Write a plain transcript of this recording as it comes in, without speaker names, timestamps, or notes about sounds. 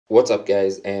What's up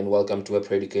guys, and welcome to Web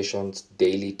Education's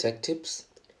daily tech tips.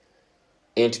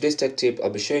 In today's tech tip, I'll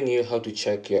be showing you how to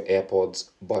check your AirPods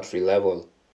battery level.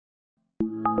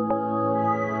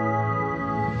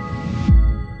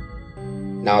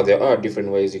 Now there are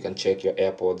different ways you can check your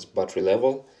AirPods battery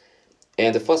level,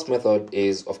 and the first method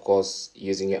is of course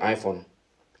using your iPhone.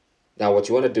 Now what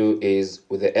you want to do is,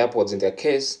 with the AirPods in their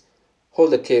case,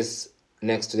 hold the case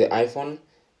next to the iPhone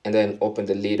and then open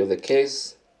the lid of the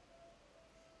case,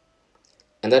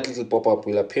 and that little pop-up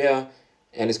will appear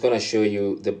and it's going to show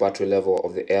you the battery level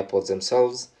of the AirPods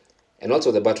themselves and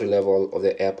also the battery level of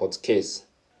the AirPods case.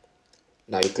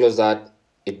 Now you close that,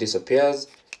 it disappears,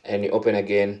 and you open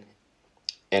again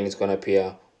and it's going to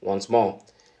appear once more.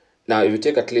 Now if you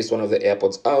take at least one of the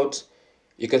AirPods out,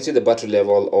 you can see the battery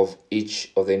level of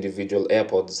each of the individual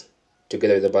AirPods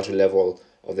together with the battery level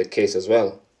of the case as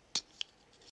well.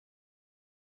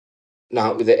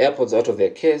 Now with the AirPods out of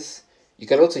their case, you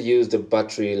can also use the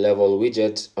battery level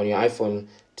widget on your iPhone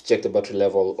to check the battery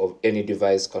level of any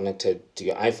device connected to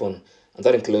your iPhone, and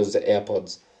that includes the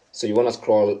AirPods. So you want to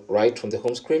scroll right from the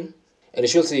home screen and you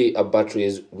should see a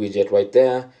batteries widget right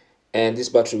there, and this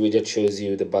battery widget shows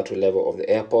you the battery level of the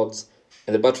AirPods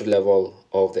and the battery level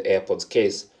of the AirPods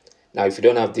case. Now if you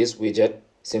don't have this widget,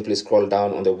 simply scroll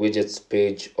down on the widgets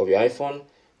page of your iPhone,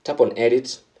 tap on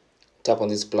edit, tap on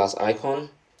this plus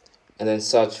icon, and then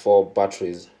search for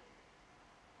batteries.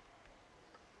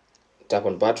 Tap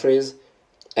on batteries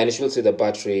and you should see the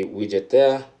battery widget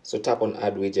there, so tap on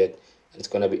add widget and it's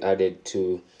going to be added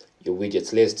to your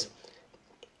widgets list.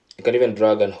 You can even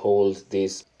drag and hold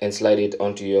this and slide it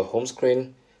onto your home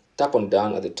screen, tap on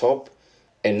done at the top,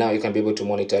 and now you can be able to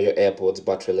monitor your AirPods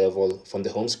battery level from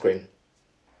the home screen.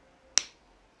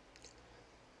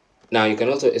 Now you can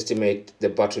also estimate the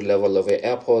battery level of your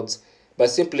AirPods by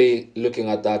simply looking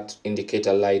at that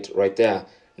indicator light right there.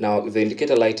 Now if the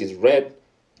indicator light is red,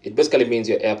 it basically means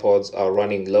your AirPods are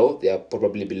running low, they are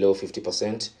probably below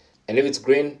 50%. And if it's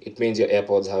green, it means your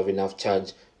AirPods have enough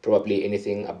charge, probably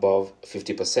anything above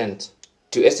 50%.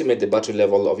 To estimate the battery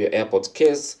level of your AirPods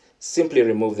case, simply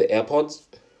remove the AirPods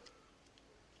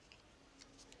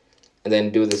and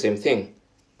then do the same thing.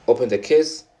 Open the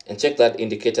case and check that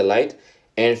indicator light,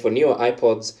 and for newer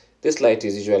iPods, this light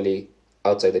is usually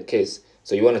outside the case,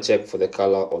 so you want to check for the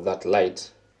color of that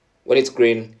light. When it's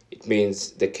green, it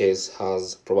means the case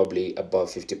has probably above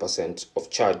 50% of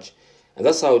charge. And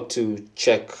that's how to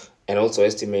check and also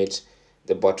estimate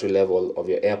the battery level of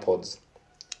your AirPods.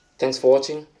 Thanks for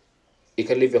watching. You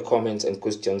can leave your comments and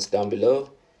questions down below.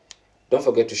 Don't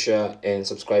forget to share and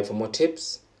subscribe for more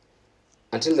tips.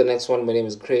 Until the next one, my name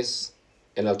is Chris,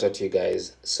 and I'll talk to you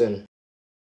guys soon.